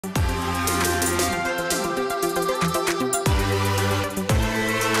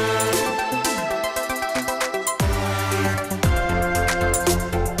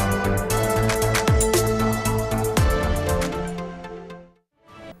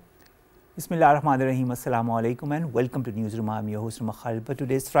Bismillahirrahmanirrahim. Assalamu alaikum and welcome to Newsroom. I'm your host Khalid. But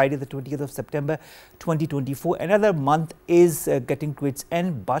today is Friday, the 20th of September 2024. Another month is getting to its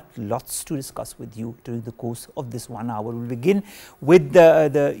end, but lots to discuss with you during the course of this 1 hour. We'll begin with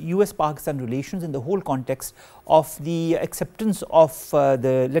the US-Pakistan relations in the whole context of the acceptance of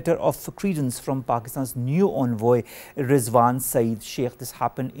the letter of credence from Pakistan's new envoy Rizwan Saeed Sheikh. This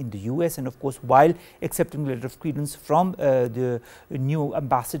happened in the US, and of course, while accepting the letter of credence from the new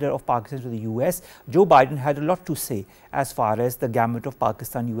ambassador of Pakistan to the US, Joe Biden had a lot to say as far as the gamut of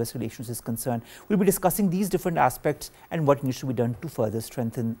Pakistan-US relations is concerned. We'll be discussing these different aspects and what needs to be done to further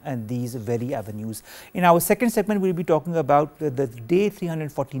strengthen these very avenues. In our second segment, we'll be talking about the day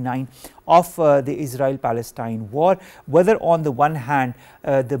 349 of the Israel-Palestine war, whether on the one hand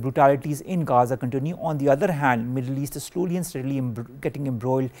the brutalities in Gaza continue, on the other hand Middle East is slowly and steadily getting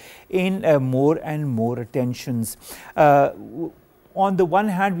embroiled in more and more tensions. On the one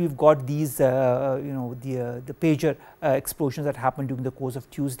hand, we've got these, the pager explosions that happened during the course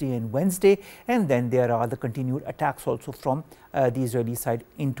of Tuesday and Wednesday, and then there are the continued attacks also from the Israeli side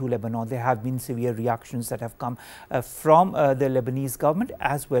into Lebanon. There have been severe reactions that have come from the Lebanese government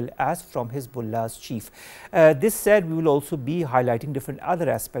as well as from Hezbollah's chief. This said, we will also be highlighting different other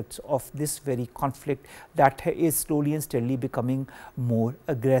aspects of this very conflict that is slowly and steadily becoming more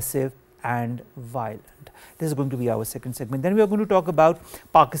aggressive and violent. This is going to be our second segment. Then we are going to talk about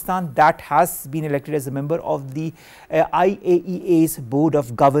Pakistan that has been elected as a member of the IAEA's Board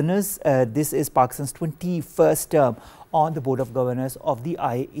of Governors. This is Pakistan's 21st term on the Board of Governors of the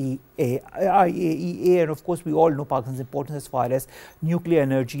IAEA. And of course, we all know Pakistan's importance as far as nuclear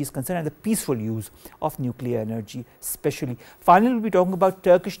energy is concerned and the peaceful use of nuclear energy especially. Finally, we'll be talking about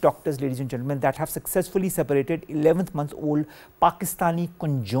Turkish doctors, ladies and gentlemen, that have successfully separated 11th-month-old Pakistani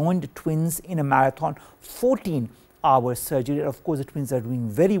conjoined twins in a marathon 14-hour surgery. And of course, the twins are doing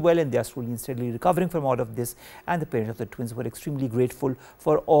very well and they are slowly and steadily recovering from all of this, and the parents of the twins were extremely grateful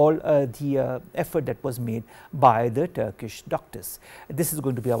for all the effort that was made by the Turkish doctors. This is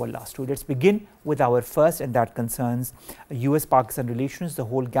going to be our last story. Let's begin with our first, and that concerns US-Pakistan relations, the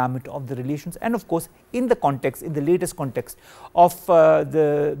whole gamut of the relations, and of course in the latest context of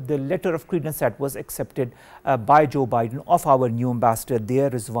the letter of credence that was accepted by Joe Biden of our new ambassador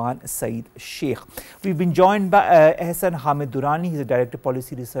there, Rizwan Saeed Sheikh. We've been joined by Ahsan Hamid Durrani. He's a Director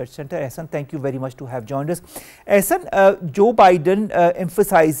Policy Research Center. Ahsan, thank you very much to have joined us. Ahsan, Joe Biden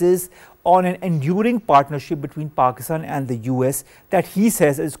emphasizes on an enduring partnership between Pakistan and the US that he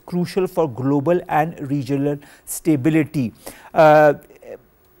says is crucial for global and regional stability.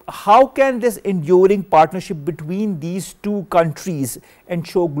 How can this enduring partnership between these two countries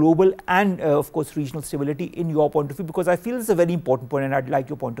ensure global and of course regional stability in your point of view? Because I feel it's a very important point and I'd like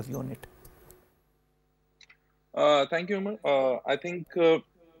your point of view on it. Thank you, Omar. I think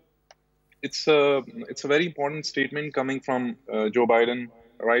it's a very important statement coming from Joe Biden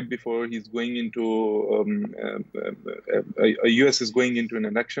right before he's going into US is going into an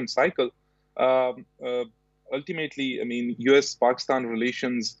election cycle. Ultimately, I mean, US-Pakistan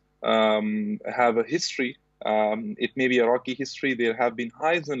relations have a history. It may be a rocky history. There have been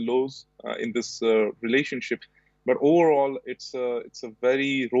highs and lows in this relationship, but overall, it's a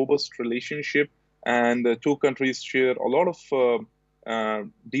very robust relationship. And the two countries share a lot of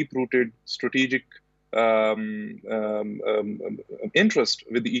deep-rooted strategic interest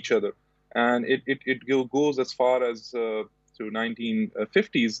with each other. And it goes as far as to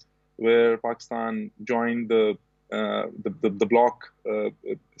 1950s, where Pakistan joined the bloc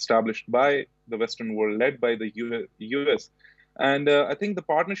established by the Western world, led by the US. And I think the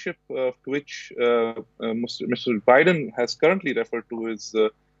partnership to which Mr. Biden has currently referred to is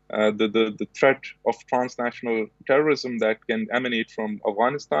the threat of transnational terrorism that can emanate from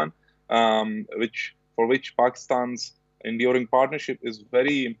Afghanistan, for which Pakistan's enduring partnership is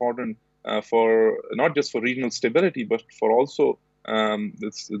very important for not just for regional stability, but for also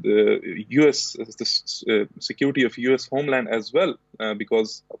the U.S. the security of U.S. homeland as well,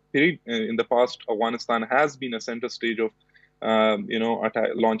 because in the past Afghanistan has been a center stage of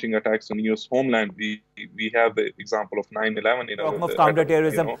launching attacks on U.S. homeland. We have the example of 9/11. Talking of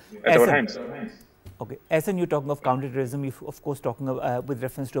counterterrorism, at our times. Okay, Ahsan, you're talking of counterterrorism, you're of course talking of, with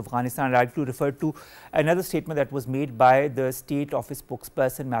reference to Afghanistan. I'd like to refer to another statement that was made by the State Office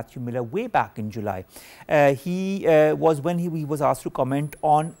spokesperson Matthew Miller way back in July. When he was asked to comment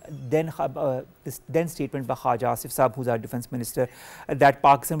on this then statement by Khaja Asif Saab, who's our defense minister, that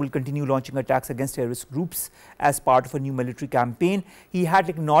Pakistan will continue launching attacks against terrorist groups as part of a new military campaign. He had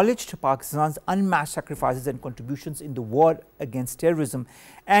acknowledged Pakistan's unmatched sacrifices and contributions in the war against terrorism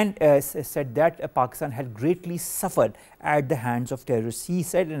and said that Pakistan had greatly suffered at the hands of terrorists. He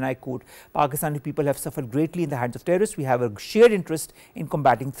said, and I quote, "Pakistani people have suffered greatly in the hands of terrorists. We have a shared interest in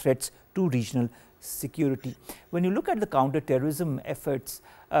combating threats to regional security." When you look at the counter-terrorism efforts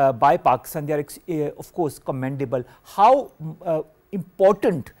by Pakistan, they are of course commendable. How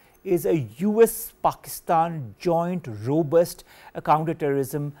important is a US-Pakistan joint, robust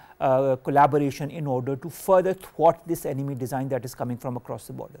counter-terrorism collaboration in order to further thwart this enemy design that is coming from across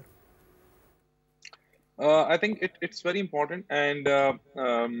the border? I think it's very important, and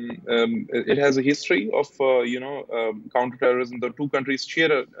it has a history of counterterrorism. The two countries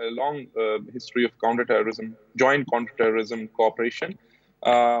share a long history of counterterrorism, joint counterterrorism cooperation.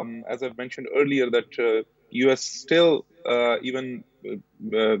 As I've mentioned earlier, that U.S. still even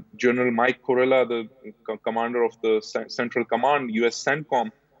General Mike Kurilla, the commander of the Central Command, U.S. CENTCOM,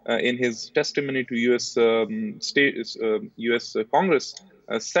 in his testimony to U.S. U.S. Congress,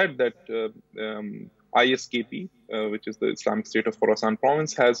 said that ISKP, which is the Islamic State of Khorasan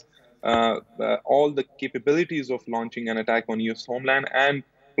province, has all the capabilities of launching an attack on U.S. homeland and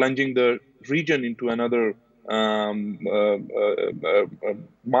plunging the region into another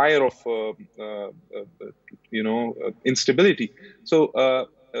mire of instability. So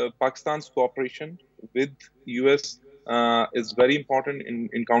Pakistan's cooperation with U.S. Is very important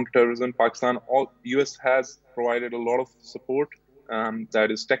in counterterrorism. U.S. has provided a lot of support, that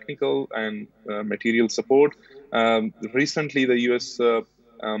is technical and material support. Recently, the U.S.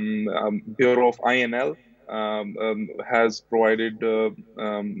 Bureau of INL has provided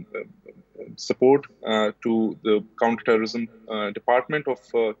support to the counterterrorism department of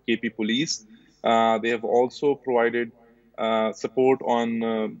KP Police. They have also provided support on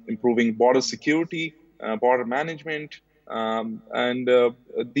improving border security, border management, and then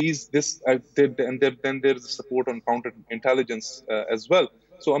there's support on counterintelligence as well.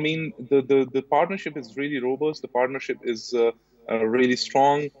 So I mean, the partnership is really robust. The partnership is really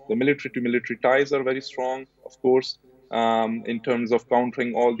strong. The military-to-military ties are very strong, of course, in terms of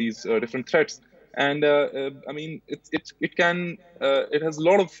countering all these different threats. And I mean, it has a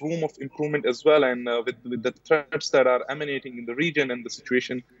lot of room of improvement as well. And with the threats that are emanating in the region and the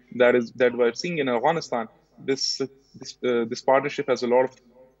situation that we're seeing in Afghanistan, this partnership has a lot of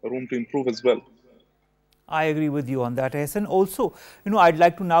room to improve as well. I agree with you on that, Ahsan. Also, I'd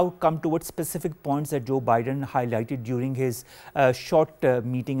like to now come towards specific points that Joe Biden highlighted during his short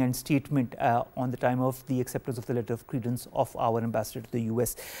meeting and statement on the time of the acceptance of the letter of credence of our ambassador to the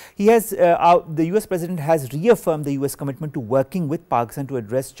US. The US president has reaffirmed the US commitment to working with Pakistan to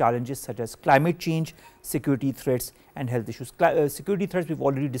address challenges such as climate change, security threats and health issues. Security threats we've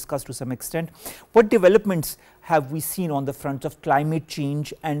already discussed to some extent. What developments have we seen on the front of climate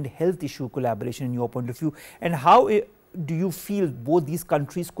change and health issue collaboration in your point of view? And how do you feel both these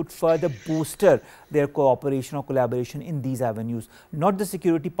countries could further bolster their cooperation or collaboration in these avenues? Not the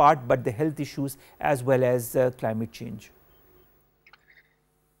security part, but the health issues as well as climate change.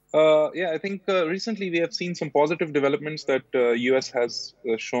 Yeah, I think recently we have seen some positive developments that US has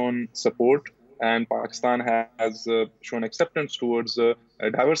shown support, and Pakistan has shown acceptance towards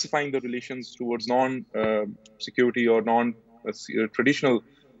diversifying the relations towards non-security or non-traditional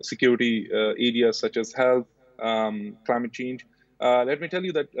security areas such as health, climate change. Let me tell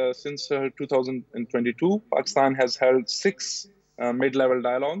you that since 2022, Pakistan has held 6 mid-level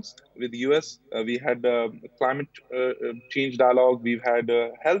dialogues with the US. We had climate change dialogue, we've had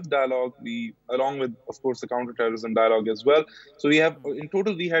health dialogue, along with, of course, the counterterrorism dialogue as well. So we have, in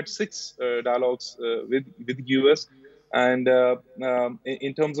total, we had 6 dialogues with the US. And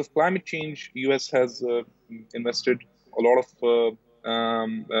in terms of climate change, US has invested a lot of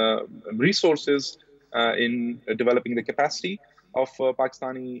resources in developing the capacity of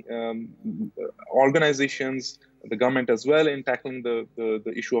Pakistani organizations, the government as well, in tackling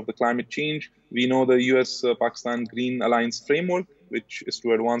the issue of the climate change. We know the US-Pakistan Green Alliance framework, which is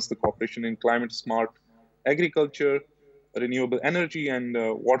to advance the cooperation in climate-smart agriculture, renewable energy, and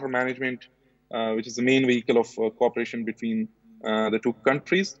water management, which is the main vehicle of cooperation between the two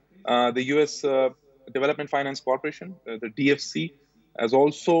countries. The US Development Finance Corporation, the DFC, has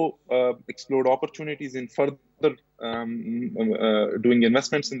also explored opportunities in further doing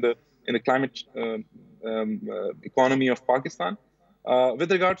investments in the climate economy of Pakistan.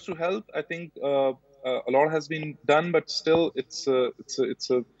 With regards to health, I think a lot has been done, but still it's a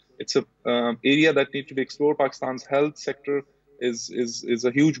area that needs to be explored. Pakistan's health sector is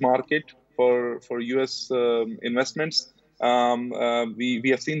a huge market for US investments. We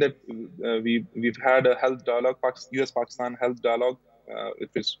have seen that we've had a health dialogue, US-Pakistan health dialogue,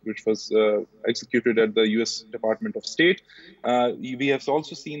 which was executed at the U.S. Department of State. We have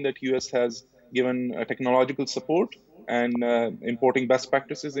also seen that U.S. has given technological support and importing best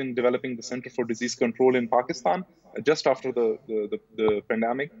practices in developing the Center for Disease Control in Pakistan just after the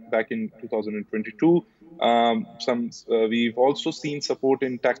pandemic back in 2022. We've also seen support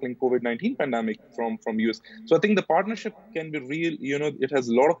in tackling COVID-19 pandemic from US. So I think the partnership can be real. It has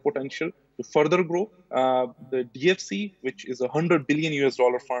a lot of potential to further grow. The DFC, which is $100 billion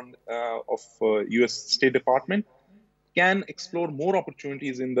fund of US State Department, can explore more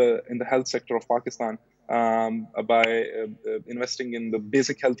opportunities in the health sector of Pakistan by investing in the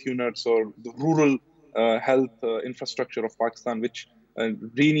basic health units or the rural health infrastructure of Pakistan, which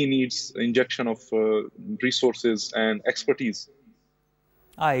really needs injection of resources and expertise.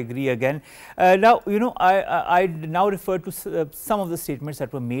 I agree again. Now, I now refer to some of the statements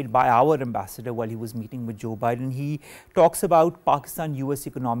that were made by our ambassador while he was meeting with Joe Biden. He talks about Pakistan-US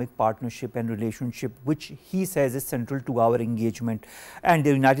economic partnership and relationship, which he says is central to our engagement. And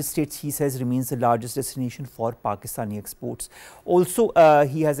the United States, he says, remains the largest destination for Pakistani exports. Also,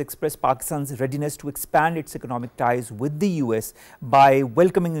 he has expressed Pakistan's readiness to expand its economic ties with the US by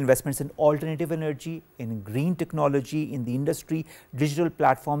welcoming investments in alternative energy, in green technology, in the industry, digital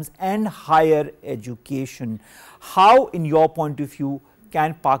platforms and higher education. How, in your point of view,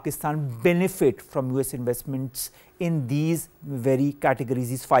 can Pakistan benefit from US investments in these very categories,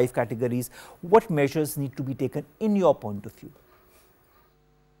 these 5 categories? What measures need to be taken in your point of view?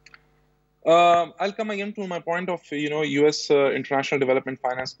 I'll come again to my point of, US International Development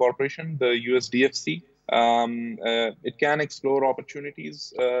Finance Corporation, the USDFC. It can explore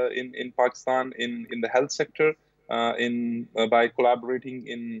opportunities in Pakistan in the health sector, by collaborating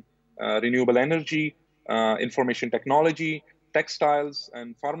in renewable energy, information technology, textiles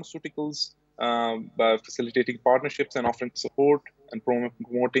and pharmaceuticals, by facilitating partnerships and offering support and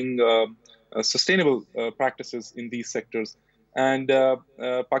promoting sustainable practices in these sectors. And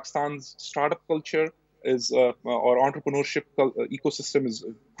Pakistan's startup culture is, or entrepreneurship ecosystem is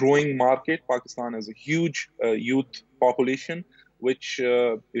a growing market. Pakistan has a huge youth population, which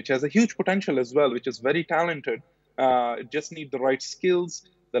has a huge potential as well, which is very talented. It just needs the right skills,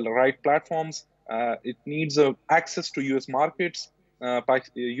 the right platforms. It needs access to US markets.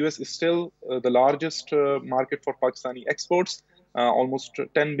 US is still the largest market for Pakistani exports. Almost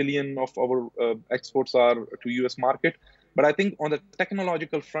 10 billion of our exports are to US market. But I think on the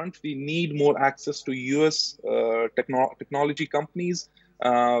technological front, we need more access to US technology companies.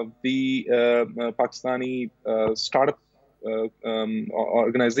 The Pakistani startup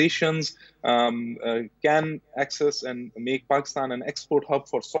organizations can access and make Pakistan an export hub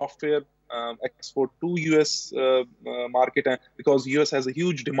for software export to US market, because US has a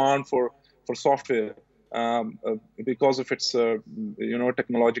huge demand for software because of its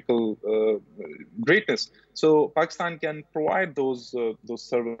technological greatness. So Pakistan can provide those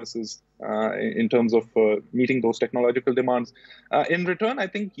services in terms of meeting those technological demands. In return, I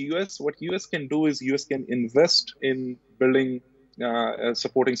think what US can do is US can invest in building,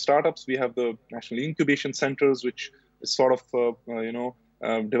 supporting startups. We have the national incubation centers, which is sort of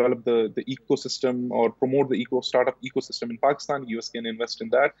develop the ecosystem or promote the startup ecosystem in Pakistan. US can invest in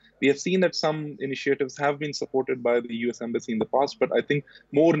that. We have seen that some initiatives have been supported by the US Embassy in the past, but I think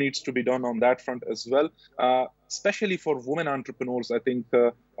more needs to be done on that front as well. Especially for women entrepreneurs, I think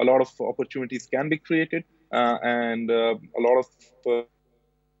a lot of opportunities can be created, and a lot of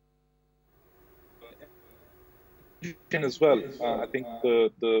as well. I think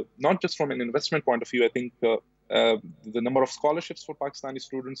the not just from an investment point of view, I think the number of scholarships for Pakistani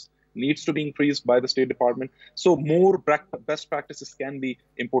students needs to be increased by the State Department. So more best practices can be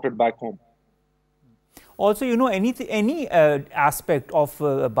imported back home. Also, any aspect of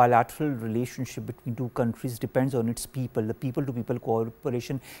a bilateral relationship between two countries depends on its people. The people-to-people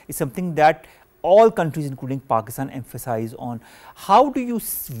cooperation is something that all countries, including Pakistan, emphasize on. How do you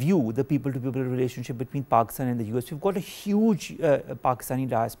view the people-to-people relationship between Pakistan and the US? We've got a huge Pakistani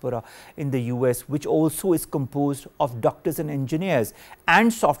diaspora in the US, which also is composed of doctors and engineers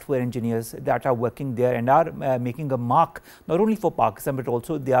and software engineers that are working there and are making a mark not only for Pakistan, but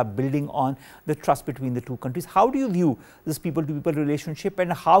also they are building on the trust between the two countries. How do you view this people-to-people relationship,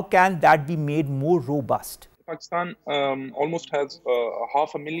 and how can that be made more robust? Pakistan almost has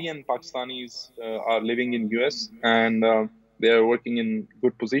 500,000 Pakistanis are living in US, and they are working in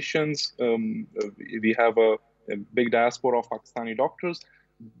good positions. We have a big diaspora of Pakistani doctors.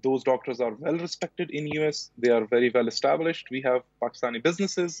 Those doctors are well respected in US. They are very well established. We have Pakistani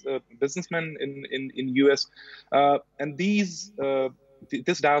businessmen in US, and this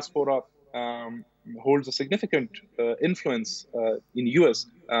diaspora holds a significant influence in US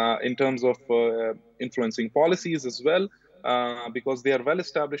in terms of influencing policies as well, because they are well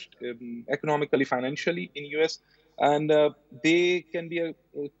established economically, financially in US, and they can be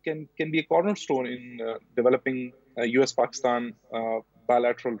a cornerstone in developing US-Pakistan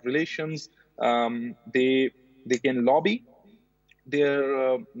bilateral relations. They can lobby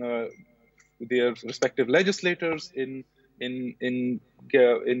their respective legislators in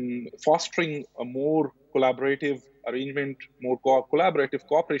fostering a more collaborative arrangement, more collaborative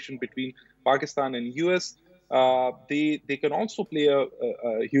cooperation between Pakistan and US. They can also play a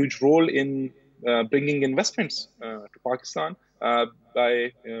huge role in bringing investments to Pakistan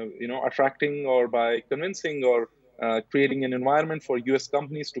by attracting or by convincing or creating an environment for US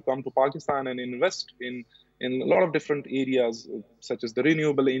companies to come to Pakistan and invest in a lot of different areas, such as the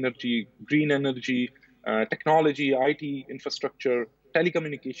renewable energy, green energy, technology, IT infrastructure,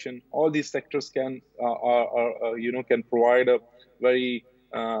 telecommunication. All these sectors can provide a very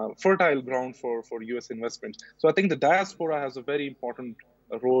fertile ground for US investments. So I think the diaspora has a very important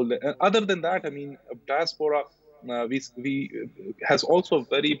role. Other than that, I mean, diaspora has also a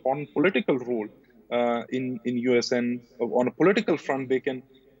very important political role in US, and on a political front, they can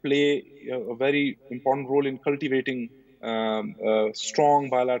play a very important role in cultivating strong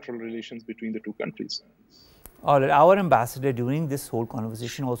bilateral relations between the two countries. All right. Our ambassador during this whole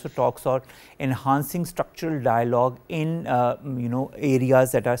conversation also talks about enhancing structural dialogue in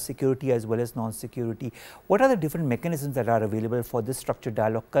areas that are security as well as non-security. What are the different mechanisms that are available for this structured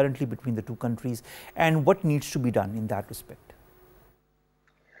dialogue currently between the two countries, and what needs to be done in that respect?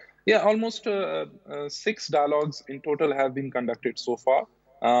 Yeah, almost 6 dialogues in total have been conducted so far,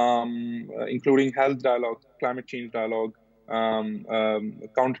 including health dialogue, climate change dialogue,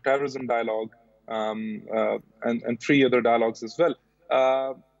 counterterrorism dialogue, and 3 other dialogues as well.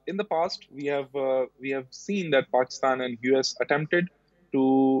 In the past, we have seen that Pakistan and US attempted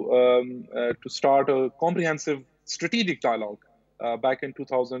to start a comprehensive strategic dialogue back in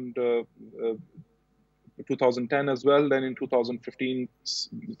 2010 as well, then in 2015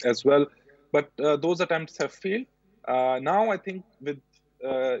 as well, but those attempts have failed. Now I think with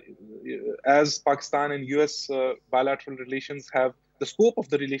as Pakistan and US bilateral relations have, the scope of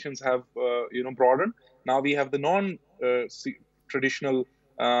the relations have broadened. Now we have the non-traditional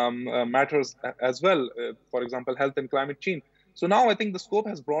matters as well, for example, health and climate change. So now I think the scope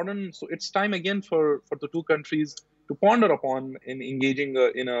has broadened. So it's time again for the two countries to ponder upon in engaging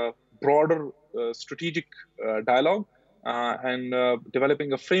in a broader strategic dialogue and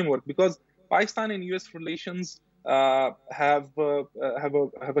developing a framework, because Pakistan and US relations have a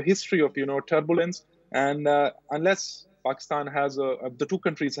history of turbulence, and unless Pakistan has the two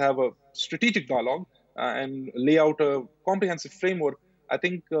countries have a strategic dialogue and lay out a comprehensive framework, I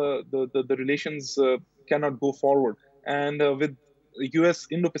think the relations cannot go forward. And with US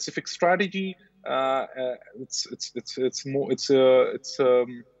Indo-Pacific strategy, it's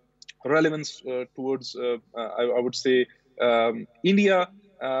relevance towards I would say India.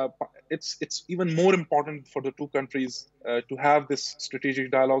 It's even more important for the two countries to have this strategic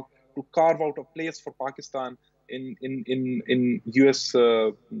dialogue, to carve out a place for Pakistan in US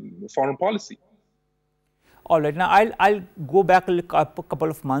foreign policy. All right. Now, I'll go back a couple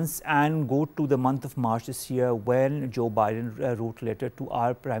of months and go to the month of March this year, when Joe Biden wrote a letter to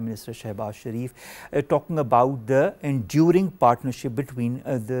our Prime Minister Shehbaz Sharif talking about the enduring partnership between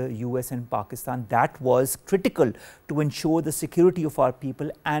the US and Pakistan that was critical to ensure the security of our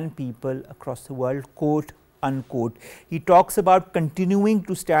people and people across the world, quote unquote. He talks about continuing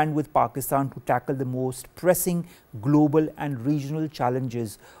to stand with Pakistan to tackle the most pressing global and regional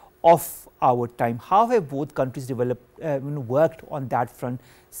challenges of our time. How have both countries developed, worked on that front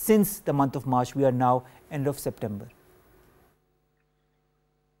since the month of March? We are now end of September.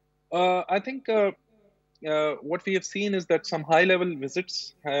 I think what we have seen is that some high-level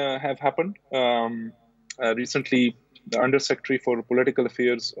visits have happened. Recently, the Undersecretary for Political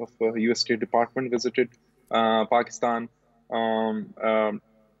Affairs of the US State Department visited Pakistan.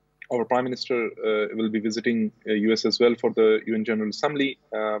 Our Prime Minister will be visiting US as well for the UN General Assembly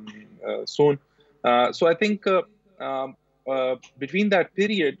soon. So I think between that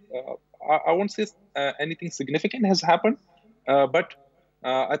period, I won't say anything significant has happened, but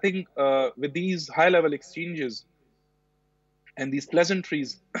I think with these high-level exchanges and these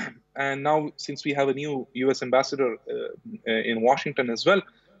pleasantries, and now since we have a new US ambassador in Washington as well,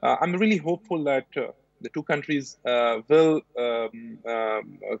 I'm really hopeful that the two countries will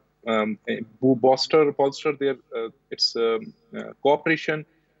bolster their its cooperation.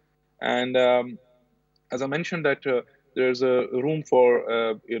 And as I mentioned, that there's a room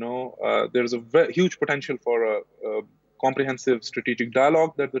for, there's a huge potential for a comprehensive strategic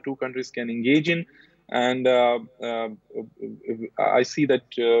dialogue that the two countries can engage in. And I see that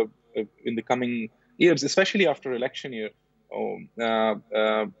in the coming years, especially after election year,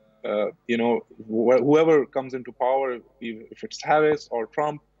 whoever comes into power, if it's Harris or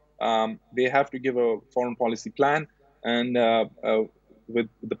Trump, they have to give a foreign policy plan. And with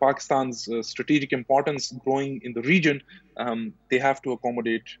the Pakistan's strategic importance growing in the region, they have to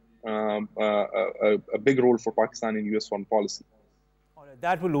accommodate a big role for Pakistan in US foreign policy.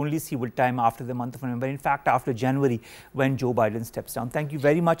 That will only see with time after the month of November. In fact, after January, when Joe Biden steps down. Thank you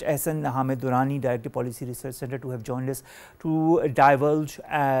very much, Ahsan, Hamid, Durrani, Director Policy Research Center, to have joined us to divulge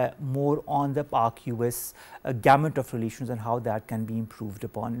more on the Pak-US gamut of relations and how that can be improved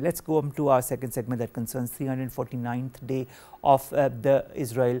upon. Let's go on to our second segment that concerns 349th day of the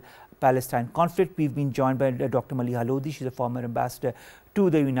Israel-Palestine conflict. We've been joined by Dr. Maleeha Lodhi. She's a former ambassador to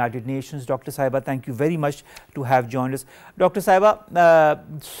the United Nations. Dr. Sahiba, thank you very much to have joined us. Dr. Sahiba,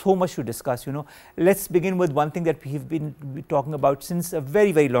 so much to discuss, Let's begin with one thing that we've been talking about since a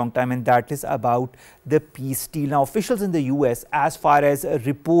very, very long time, and that is about the peace deal. Now, officials in the US, as far as a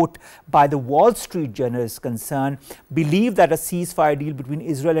report by the Wall Street Journal is concerned, believe that a ceasefire deal between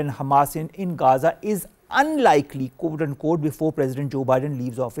Israel and Hamas in Gaza is unlikely, quote unquote, before President Joe Biden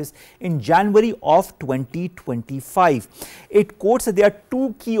leaves office in January of 2025. It quotes that there are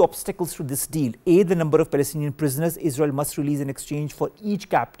two key obstacles to this deal. A, the number of Palestinian prisoners Israel must release in exchange for each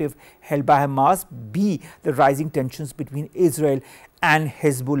captive held by Hamas. B, the rising tensions between Israel and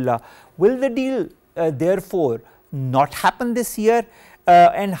Hezbollah. Will the deal, therefore, not happen this year?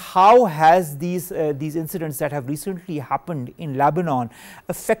 And how has these incidents that have recently happened in Lebanon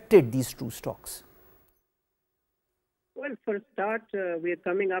affected these two talks? Well, for a start, we are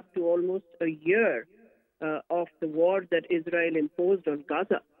coming up to almost a year of the war that Israel imposed on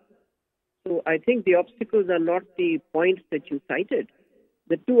Gaza. So I think the obstacles are not the points that you cited.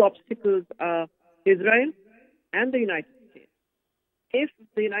 The two obstacles are Israel and the United States. If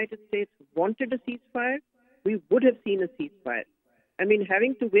the United States wanted a ceasefire, we would have seen a ceasefire. I mean,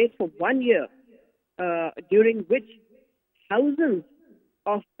 having to wait for 1 year, during which thousands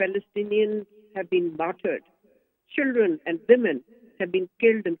of Palestinians have been martyred, children and women have been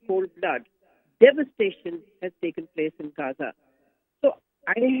killed in cold blood. Devastation has taken place in Gaza. So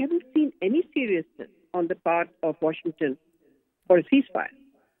I haven't seen any seriousness on the part of Washington for a ceasefire.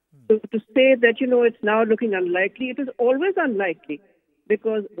 So to say that, it's now looking unlikely, it was always unlikely,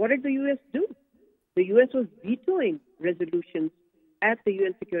 because what did the U.S. do? The U.S. was vetoing resolutions at the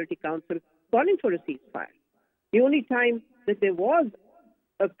UN Security Council calling for a ceasefire. The only time that there was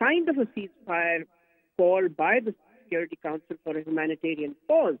a kind of a ceasefire called by the Security Council for a humanitarian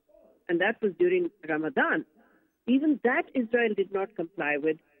pause, and that was during Ramadan. Even that Israel did not comply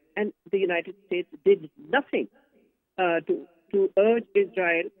with, and the United States did nothing to urge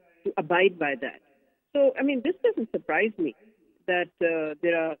Israel to abide by that. So, I mean, this doesn't surprise me that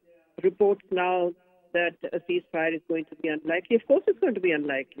there are reports now that a ceasefire is going to be unlikely. Of course it's going to be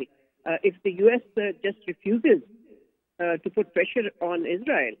unlikely. If the U.S. Just refuses to put pressure on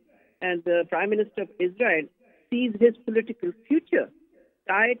Israel, and the Prime Minister of Israel sees his political future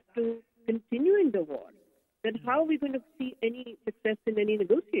tied to continuing the war, then how are we going to see any success in any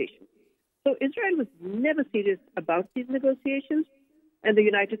negotiations? So Israel was never serious about these negotiations, and the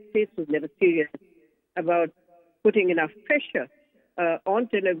United States was never serious about putting enough pressure on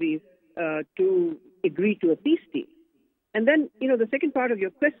Tel Aviv to agree to a peace deal. And then, the second part of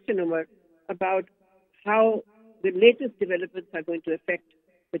your question, Omar, about how the latest developments are going to affect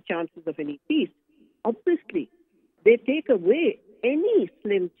the chances of any peace. Obviously, they take away any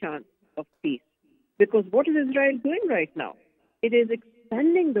slim chance of peace. Because what is Israel doing right now? It is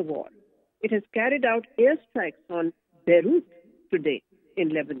expanding the war. It has carried out airstrikes on Beirut today in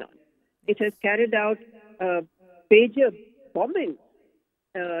Lebanon. It has carried out pager bombing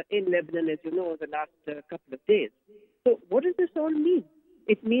in Lebanon, as you know, the last couple of days. So what does this all mean?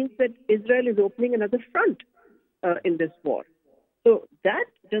 It means that Israel is opening another front in this war. So that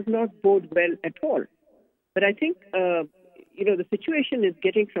does not bode well at all. But I think, the situation is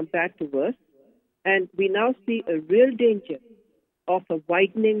getting from bad to worse. And we now see a real danger of a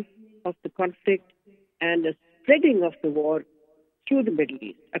widening of the conflict and a spreading of the war through the Middle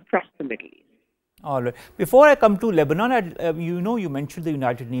East, across the Middle East. All right. Before I come to Lebanon, you mentioned the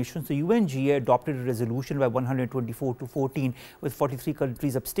United Nations. The UNGA adopted a resolution by 124 to 14 with 43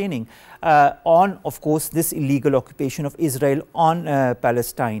 countries abstaining on, of course, this illegal occupation of Israel on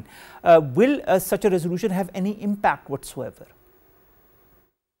Palestine. Will such a resolution have any impact whatsoever?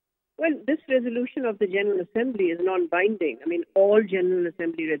 Well, this resolution of the General Assembly is non-binding. I mean, all General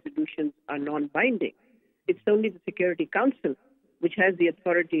Assembly resolutions are non-binding. It's only the Security Council which has the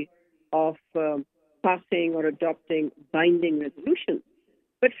authority of passing or adopting binding resolutions.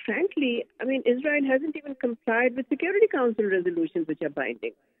 But frankly, I mean, Israel hasn't even complied with Security Council resolutions which are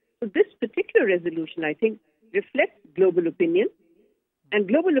binding. So this particular resolution, I think, reflects global opinion. And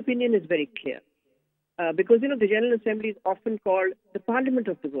global opinion is very clear. Because, you know, the General Assembly is often called the Parliament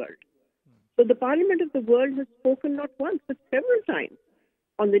of the world. So the Parliament of the world has spoken not once, but several times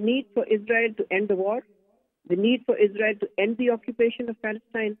on the need for Israel to end the war, the need for Israel to end the occupation of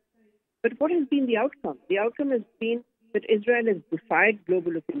Palestine. But what has been the outcome? The outcome has been that Israel has defied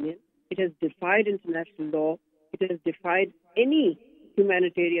global opinion. It has defied international law. It has defied any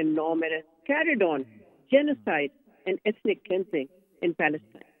humanitarian norm and has carried on genocide and ethnic cleansing in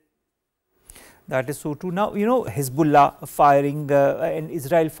Palestine. That is so true. Now, you know, Hezbollah firing and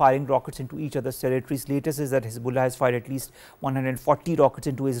Israel firing rockets into each other's territories. Latest is that Hezbollah has fired at least 140 rockets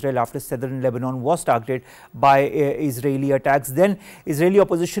into Israel after southern Lebanon was targeted by Israeli attacks. Then, Israeli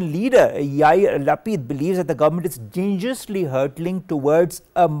opposition leader Yair Lapid believes that the government is dangerously hurtling towards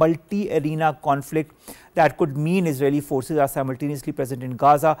a multi-arena conflict that could mean Israeli forces are simultaneously present in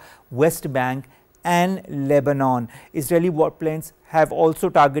Gaza, West Bank, and Lebanon. Israeli warplanes have also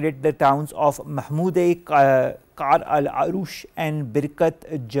targeted the towns of Mahmoudeh, Kar al-Arush and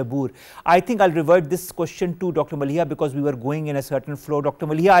Birkat Jabur. I think I'll revert this question to Dr. Maleeha because we were going in a certain flow. Dr.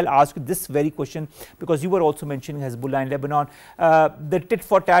 Maleeha, I'll ask you this very question because you were also mentioning Hezbollah in Lebanon. The tit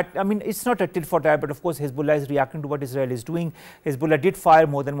for tat, I mean, it's not a tit for tat, but of course Hezbollah is reacting to what Israel is doing. Hezbollah did fire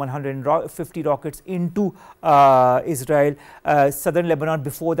more than 150 rockets into Israel. Southern Lebanon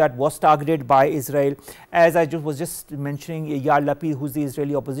before that was targeted by Israel. As I was just mentioning, Yair Lapid, who's the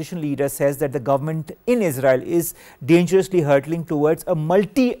Israeli opposition leader, says that the government in Israel is dangerously hurtling towards a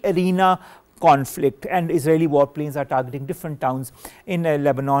multi-arena conflict, and Israeli warplanes are targeting different towns in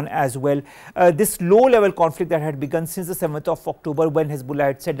Lebanon as well. This low-level conflict that had begun since the 7th of October when Hezbollah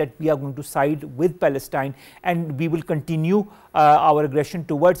had said that we are going to side with Palestine and we will continue our aggression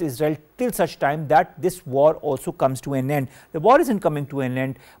towards Israel till such time that this war also comes to an end. The war isn't coming to an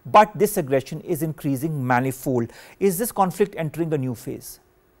end, but this aggression is increasing manifold. Is this conflict entering a new phase?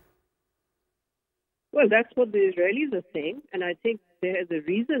 Well, that's what the Israelis are saying, and I think there is a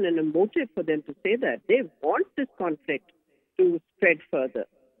reason and a motive for them to say that. They want this conflict to spread further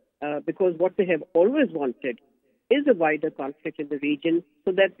because what they have always wanted is a wider conflict in the region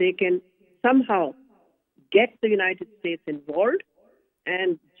so that they can somehow get the United States involved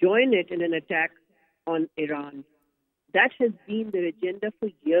and join it in an attack on Iran. That has been their agenda for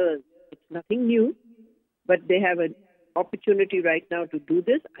years. It's nothing new, but they have an opportunity right now to do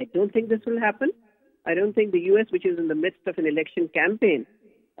this. I don't think this will happen. I don't think the U.S., which is in the midst of an election campaign,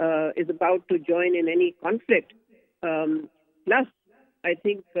 is about to join in any conflict. Plus, I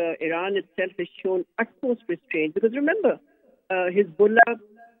think Iran itself has shown utmost restraint. Because remember, Hezbollah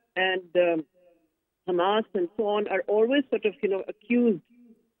and Hamas and so on are always sort of, accused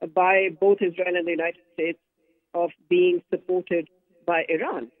by both Israel and the United States of being supported by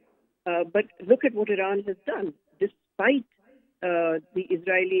Iran. But look at what Iran has done. Despite the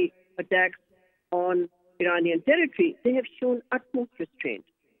Israeli attacks on Iranian territory, they have shown utmost restraint.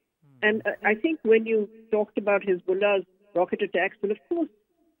 And I think when you talked about Hezbollah's rocket attacks, well, of course,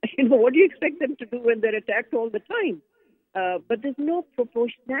 what do you expect them to do when they're attacked all the time? But there's no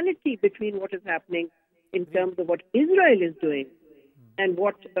proportionality between what is happening in terms of what Israel is doing and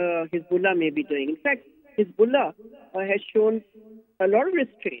what Hezbollah may be doing. In fact, Hezbollah has shown a lot of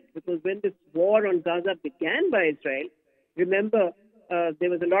restraint because when this war on Gaza began by Israel, remember, there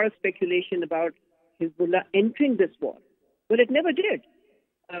was a lot of speculation about Hezbollah entering this war. But it never did.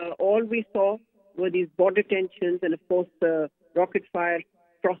 All we saw were these border tensions and, of course, rocket fire,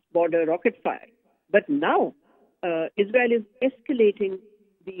 cross-border rocket fire. But now, Israel is escalating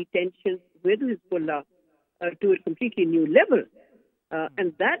the tensions with Hezbollah to a completely new level.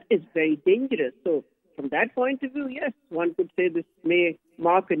 And that is very dangerous. So from that point of view, yes, one could say this may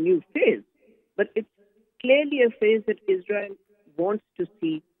mark a new phase. But it's clearly a phase that Israel wants to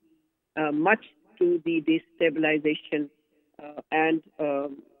see much to the destabilization and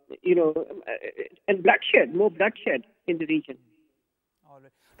bloodshed, more bloodshed in the region. All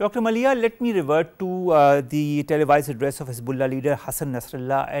right. Dr. Maleeha, let me revert to the televised address of Hezbollah leader Hassan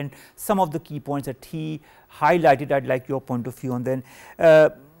Nasrallah and some of the key points that he highlighted. I'd like your point of view on them.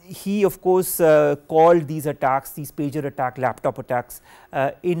 he, of course, called these attacks, these pager attack, laptop attacks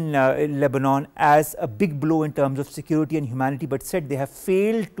in Lebanon as a big blow in terms of security and humanity, but said they have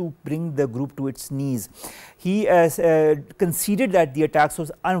failed to bring the group to its knees. He conceded that the attacks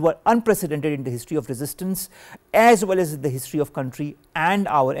were unprecedented in the history of resistance as well as the history of country and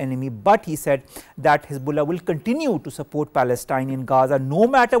our enemy, but he said that Hezbollah will continue to support Palestine in Gaza no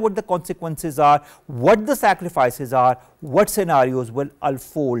matter what the consequences are, what the sacrifices are, what scenarios will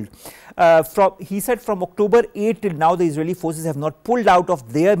unfold. He said from October 8 till now the Israeli forces have not pulled out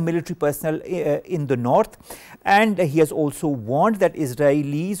of their military personnel in the north, and he has also warned that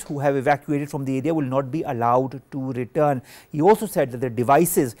Israelis who have evacuated from the area will not be allowed to return. He also said that the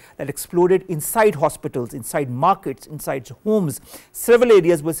devices that exploded inside hospitals, inside markets, inside homes, several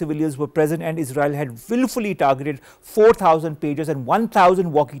areas where civilians were present, and Israel had willfully targeted 4,000 pagers and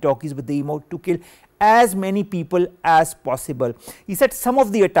 1,000 walkie-talkies with the aim to kill as many people as possible. He said some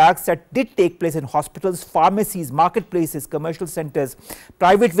of the attacks that did take place in hospitals, pharmacies, marketplaces, commercial centers,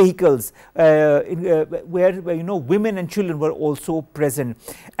 private vehicles, where women and children were also present.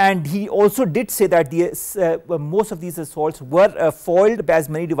 And he also did say that most of these assaults were foiled as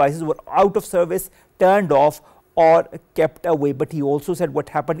many devices were out of service, turned off, or kept away. But he also said what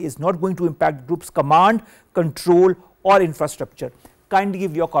happened is not going to impact the group's command, control, or infrastructure. Kindly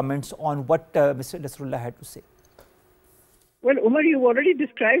give your comments on what Mr. Nasrullah had to say. Well, Omar, you've already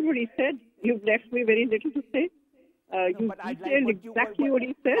described what he said. You've left me very little to say. You detailed exactly what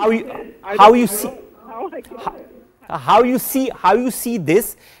he said. How you see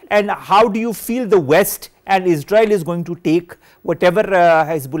this, and how do you feel the West and Israel is going to take whatever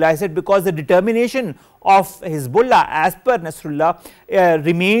Hezbollah said, because the determination of Hezbollah, as per Nasrullah,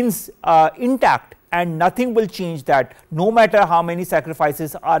 remains intact, and nothing will change that, no matter how many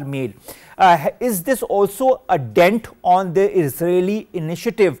sacrifices are made. Is this also a dent on the Israeli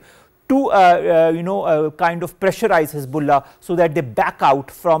initiative to kind of pressurize Hezbollah so that they back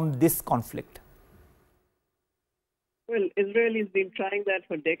out from this conflict? Well, Israel has been trying that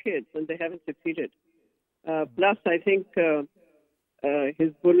for decades and they haven't succeeded. Plus, I think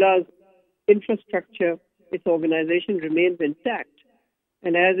Hezbollah's infrastructure, its organization remains intact.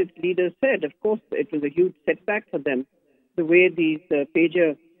 And as its leader said, of course, it was a huge setback for them, the way these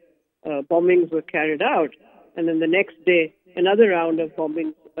pager bombings were carried out. And then the next day, another round of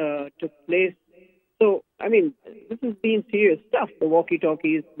bombings took place. So, I mean, this has been serious stuff. The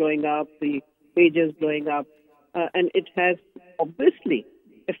walkie-talkies blowing up, the pagers blowing up. And it has obviously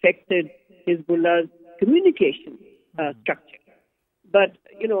affected Hezbollah's communication structure. But,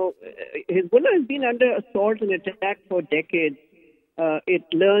 Hezbollah has been under assault and attack for decades. It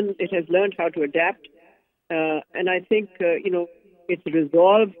has learned how to adapt, and I think its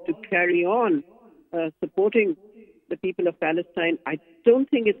resolve to carry on supporting the people of Palestine. I don't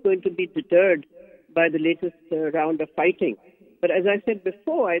think it's going to be deterred by the latest round of fighting. But as I said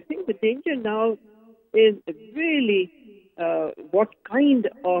before, I think the danger now is really what kind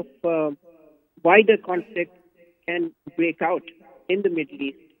of wider conflict can break out in the Middle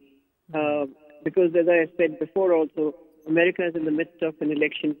East, because as I said before also, America is in the midst of an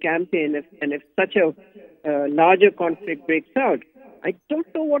election campaign, and if such a larger conflict breaks out, I don't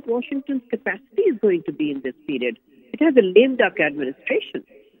know what Washington's capacity is going to be in this period. It has a lame duck administration.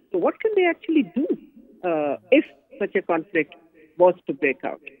 So what can they actually do if such a conflict was to break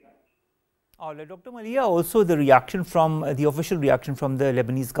out? Dr. Maleeha, also the reaction from the official reaction from the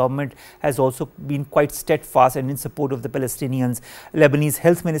Lebanese government has also been quite steadfast and in support of the Palestinians. Lebanese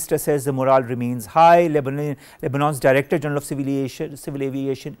health minister says the morale remains high. Lebanon's Director General of Civil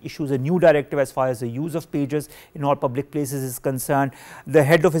Aviation issues a new directive as far as the use of pagers in all public places is concerned. The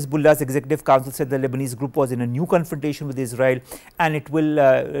head of Hezbollah's executive council said the Lebanese group was in a new confrontation with Israel and it will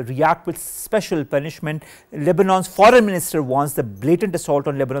react with special punishment. Lebanon's foreign minister warns the blatant assault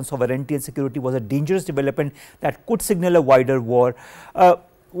on Lebanon's sovereignty and security was a dangerous development that could signal a wider war.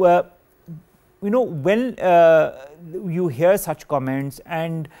 When you hear such comments,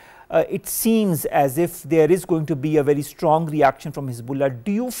 and it seems as if there is going to be a very strong reaction from Hezbollah,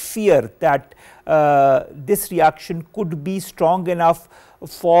 do you fear that this reaction could be strong enough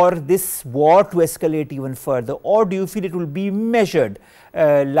for this war to escalate even further, or do you feel it will be measured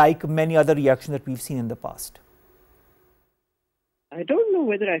like many other reactions that we've seen in the past? I don't know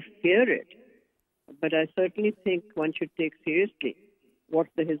whether I fear it, but I certainly think one should take seriously what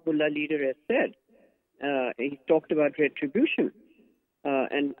the Hezbollah leader has said. He talked about retribution,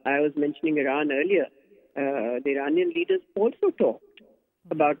 and I was mentioning Iran earlier. The Iranian leaders also talked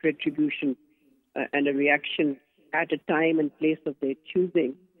about retribution and a reaction at a time and place of their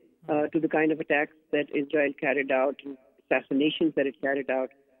choosing to the kind of attacks that Israel carried out and assassinations that it carried out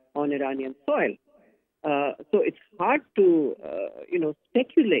on Iranian soil. So it's hard to,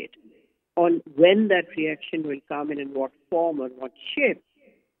 speculate on when that reaction will come and in what form or what shape.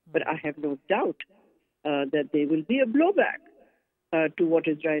 But I have no doubt that there will be a blowback to what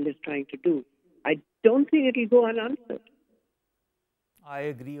Israel is trying to do. I don't think it will go unanswered. I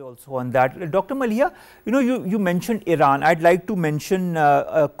agree also on that. Dr. Maleeha, you mentioned Iran. I'd like to mention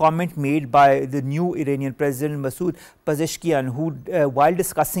a comment made by the new Iranian President Masoud Pezeshkian, who, while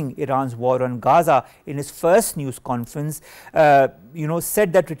discussing Iran's war on Gaza in his first news conference,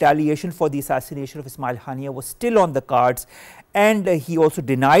 said that retaliation for the assassination of Ismail Haniyeh was still on the cards. And he also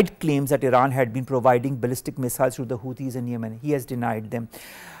denied claims that Iran had been providing ballistic missiles to the Houthis in Yemen. He has denied them.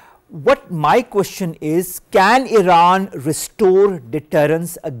 What my question is, can Iran restore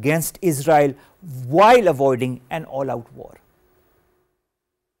deterrence against Israel while avoiding an all-out war?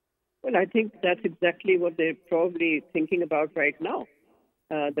 Well, I think that's exactly what they're probably thinking about right now.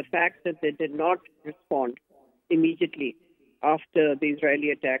 The fact that they did not respond immediately after the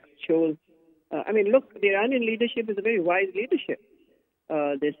Israeli attacks shows, look, the Iranian leadership is a very wise leadership.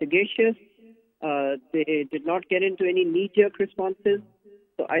 They're sagacious. They did not get into any knee-jerk responses.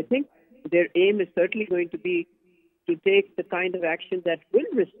 So I think their aim is certainly going to be to take the kind of action that will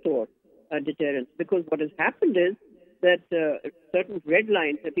restore deterrence. Because what has happened is that certain red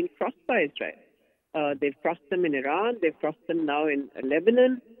lines have been crossed by Israel. They've crossed them in Iran. They've crossed them now in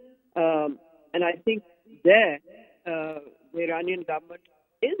Lebanon. And I think there, the Iranian government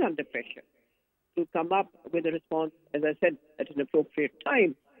is under pressure to come up with a response, as I said, at an appropriate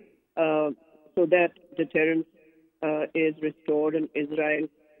time, so that deterrence is restored and Israel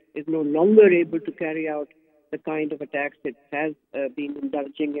is no longer able to carry out the kind of attacks it has been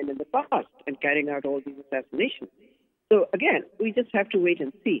indulging in the past and carrying out all these assassinations. So again, we just have to wait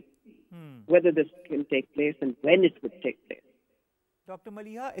and see whether this can take place and when it would take place. Dr.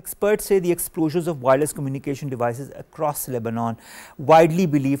 Maleeha, experts say the explosions of wireless communication devices across Lebanon, widely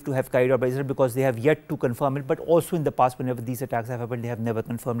believed to have carried out by Israel, because they have yet to confirm it, but also in the past, whenever these attacks have happened, they have never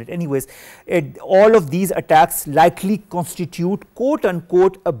confirmed it. Anyways, all of these attacks likely constitute, quote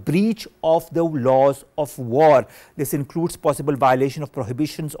unquote, a breach of the laws of war. This includes possible violation of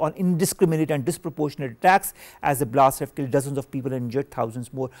prohibitions on indiscriminate and disproportionate attacks, as the blasts have killed dozens of people and injured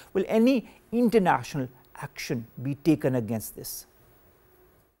thousands more. Will any international action be taken against this?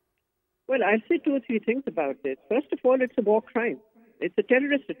 Well, I'll say 2 or 3 things about this. First of all, it's a war crime. It's a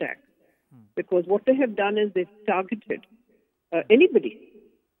terrorist attack. Because what they have done is they've targeted anybody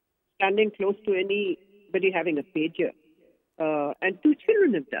standing close to anybody having a pager. And 2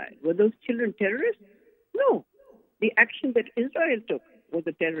 children have died. Were those children terrorists? No. The action that Israel took was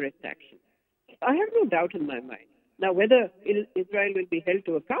a terrorist action. I have no doubt in my mind. Now, whether Israel will be held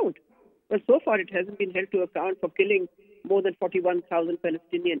to account, well, so far it hasn't been held to account for killing more than 41,000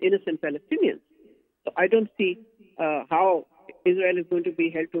 innocent Palestinians. So I don't see how Israel is going to be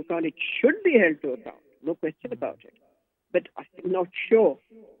held to account. It should be held to account, no question about it. But I'm not sure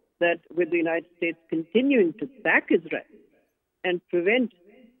that with the United States continuing to back Israel and prevent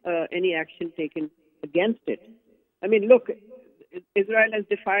any action taken against it. I mean, look, Israel has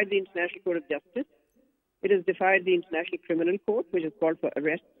defied the International Court of Justice. It has defied the International Criminal Court, which has called for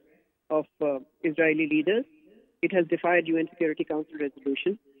arrests of Israeli leaders. It has defied UN Security Council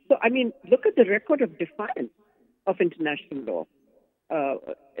resolution. So, I mean, look at the record of defiance of international law.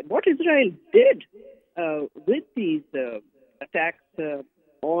 What Israel did with these attacks through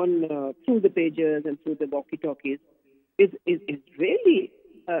the pagers and through the walkie-talkies is really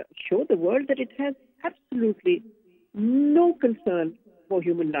show the world that it has absolutely no concern for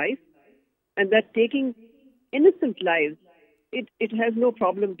human life, and that taking innocent lives, it has no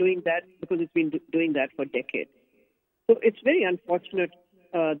problem doing that because it's been doing that for decades. So it's very unfortunate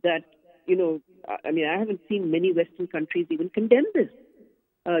that, I haven't seen many Western countries even condemn this.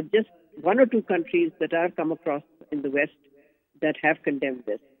 Just 1 or 2 countries that I've come across in the West that have condemned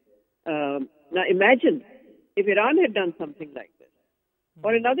this. Now imagine if Iran had done something like this,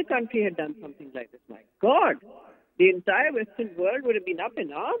 or another country had done something like this. My God, the entire Western world would have been up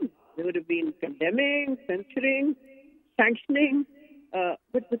in arms. They would have been condemning, censoring, sanctioning.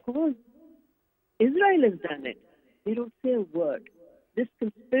 But because Israel has done it, they don't say a word. This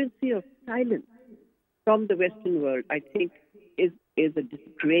conspiracy of silence from the Western world, I think, is a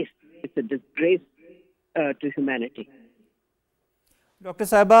disgrace. It's a disgrace to humanity. Dr.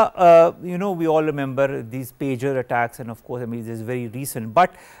 Sahiba, we all remember these pager attacks, and of course, this is very recent.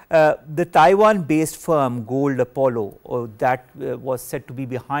 But the Taiwan-based firm Gold Apollo, that was said to be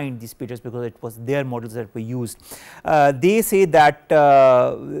behind these pagers because it was their models that were used. They say that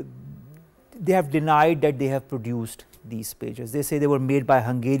they have denied that they have produced these pages. They say they were made by a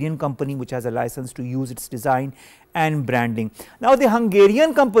Hungarian company which has a license to use its design and branding. Now, the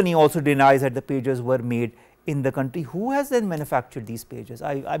Hungarian company also denies that the pages were made in the country. Who has then manufactured these pages?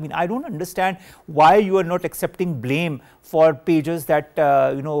 I mean, I don't understand why you are not accepting blame for pages that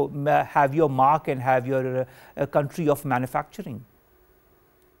have your mark and have your country of manufacturing.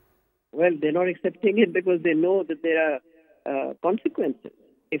 Well, they're not accepting it because they know that there are consequences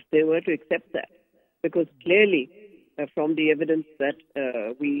if they were to accept that. Because clearly, from the evidence that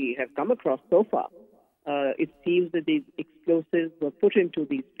we have come across so far, it seems that these explosives were put into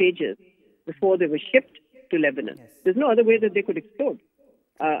these pages before they were shipped to Lebanon. Yes. There's no other way that they could explode.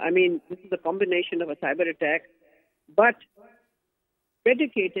 I mean, this is a combination of a cyber attack, but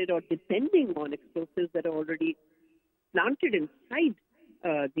predicated or depending on explosives that are already planted inside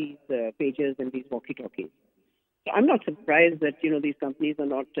these pages and these walkie-talkies. So I'm not surprised that these companies are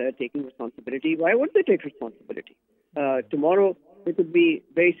not taking responsibility. Why would they take responsibility? Tomorrow there could be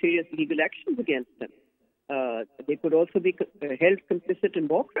very serious legal actions against them. They could also be held complicit in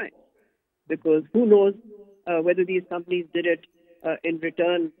war crimes, because who knows whether these companies did it in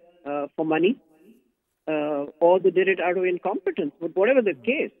return for money or they did it out of incompetence. But whatever the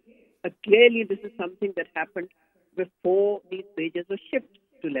case, clearly this is something that happened before these pages were shipped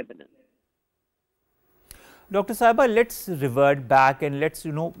to Lebanon. Dr. Sahiba, let's revert back and let's,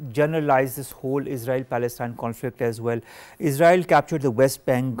 generalize this whole Israel-Palestine conflict as well. Israel captured the West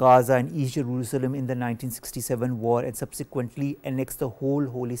Bank, Gaza and East Jerusalem in the 1967 war and subsequently annexed the whole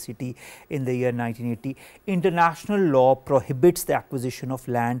holy city in the year 1980. International law prohibits the acquisition of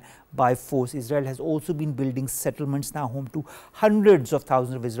land by force. Israel has also been building settlements now home to hundreds of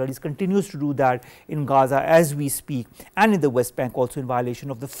thousands of Israelis, continues to do that in Gaza as we speak, and in the West Bank, also in violation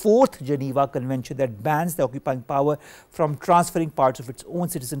of the 4th Geneva Convention that bans the occupying power from transferring parts of its own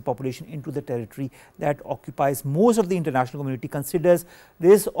citizen population into the territory that occupies. Most of the international community considers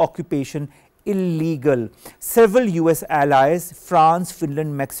this occupation illegal. Several US allies, France,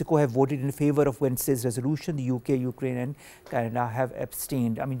 Finland, Mexico, have voted in favor of Wednesday's resolution. The UK, Ukraine and Canada have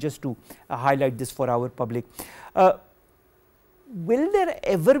abstained. I mean, just to highlight this for our public. Will there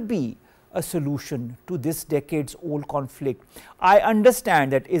ever be a solution to this decades-old conflict? I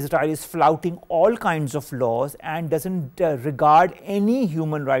understand that Israel is flouting all kinds of laws and doesn't regard any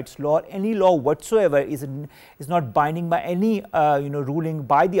human rights law, any law whatsoever is not binding by any ruling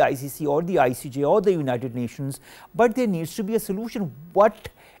by the ICC or the ICJ or the United Nations. But there needs to be a solution. What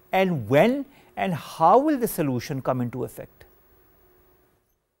and when and how will the solution come into effect?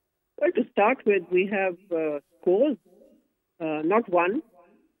 Well, to start with, we have scores, not one,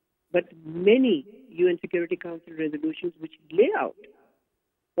 but many UN Security Council resolutions which lay out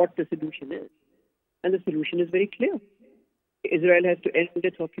what the solution is. And the solution is very clear. Israel has to end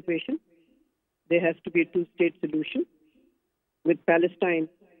its occupation. There has to be a two-state solution with Palestine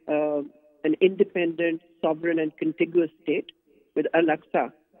an independent, sovereign and contiguous state with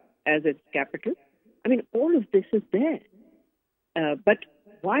Al-Aqsa as its capital. I mean, all of this is there. But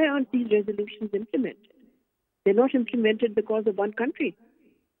why aren't these resolutions implemented? They're not implemented because of one country,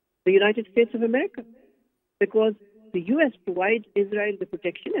 the United States of America, because the U.S. provides Israel the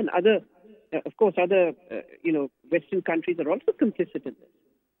protection, and other Western countries are also complicit in this.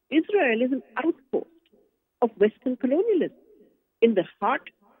 Israel is an outpost of Western colonialism in the heart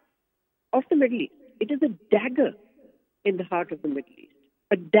of the Middle East. It is a dagger in the heart of the Middle East,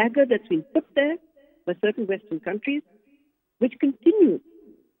 a dagger that's been put there by certain Western countries, which continues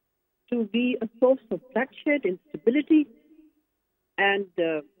to be a source of bloodshed, instability, and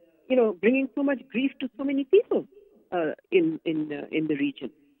bringing so much grief to so many people in the region.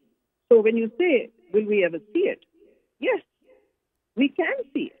 So when you say, will we ever see it? Yes, we can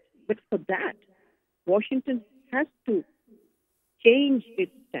see it. But for that, Washington has to change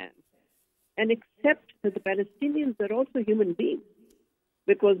its stance and accept that the Palestinians are also human beings.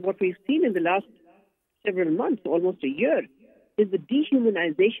 Because what we've seen in the last several months, almost a year, is the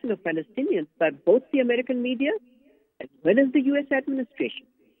dehumanization of Palestinians by both the American media as well as the U.S. administration.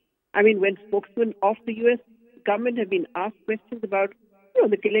 I mean, when spokesmen of the U.S. government have been asked questions about,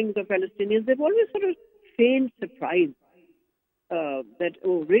 the killings of Palestinians, they've always sort of feigned surprise that,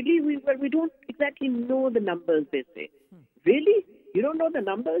 oh, really? We don't exactly know the numbers, they say. Really? You don't know the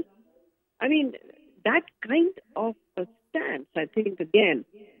numbers? I mean, that kind of a stance, I think, again,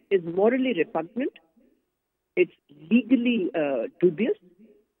 is morally repugnant. It's legally dubious.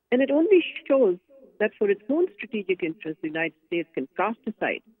 And it only shows that for its own strategic interests, the United States can cast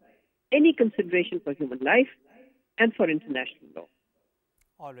aside any consideration for human life and for international law.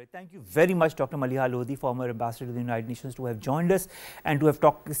 All right. Thank you very much, Dr. Maleeha Lodhi, former ambassador to the United Nations, to have joined us and to have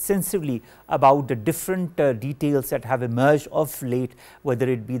talked extensively about the different details that have emerged of late, whether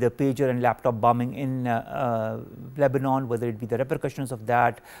it be the pager and laptop bombing in Lebanon, whether it be the repercussions of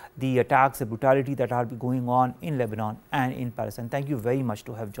that, the attacks, the brutality that are going on in Lebanon and in Palestine. Thank you very much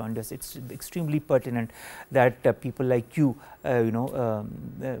to have joined us. It's extremely pertinent that people like you,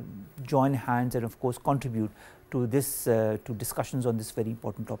 join hands and of course contribute to this to discussions on this very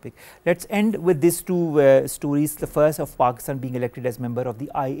important topic. Let's end with these two stories. The first of Pakistan being elected as member of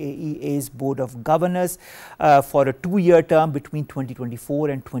the IAEA's Board of Governors for a 2-year term between 2024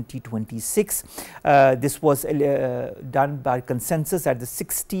 and 2026. This was done by consensus at the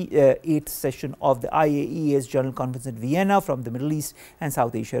 68th session of the IAEA's General Conference in Vienna from the Middle East and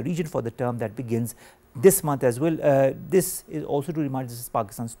South Asia region for the term that begins this month as well. This is also to remind, this is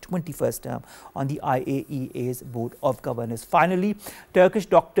Pakistan's 21st term on the IAEA's Board of Governors. Finally, Turkish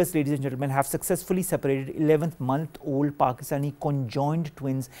doctors, ladies and gentlemen, have successfully separated 11-month-old Pakistani conjoined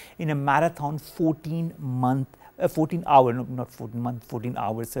twins in a marathon 14-hour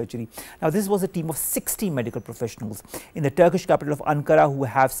surgery. Now, this was a team of 60 medical professionals in the Turkish capital of Ankara who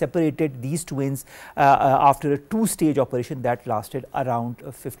have separated these twins after a 2-stage operation that lasted around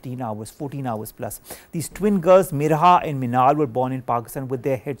 14 hours plus. These twin girls, Maleeha and Minal, were born in Pakistan with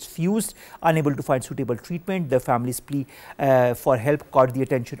their heads fused, unable to find suitable treatment. The family's plea for help caught the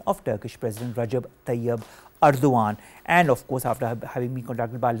attention of Turkish President Recep Tayyip Erdogan, and of course after having been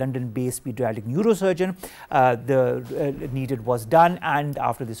contacted by a London-based pediatric neurosurgeon, the needed was done, and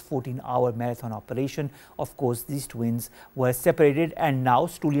after this 14-hour marathon operation, of course these twins were separated, and now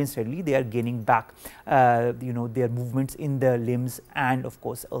slowly and steadily they are gaining back their movements in the limbs and of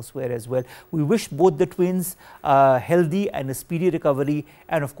course elsewhere as well. We wish both the twins healthy and a speedy recovery,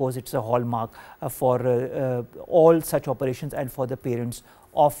 and of course it's a hallmark for all such operations and for the parents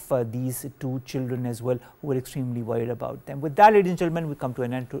of these two children as well, who were extremely worried about them. With that, ladies and gentlemen, we come to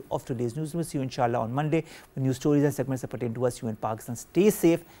an end of today's news. We'll see you inshallah on Monday with new stories and segments that pertain to us, you in Pakistan. Stay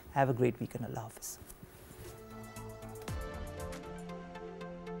safe, have a great weekend. Allah Hafiz.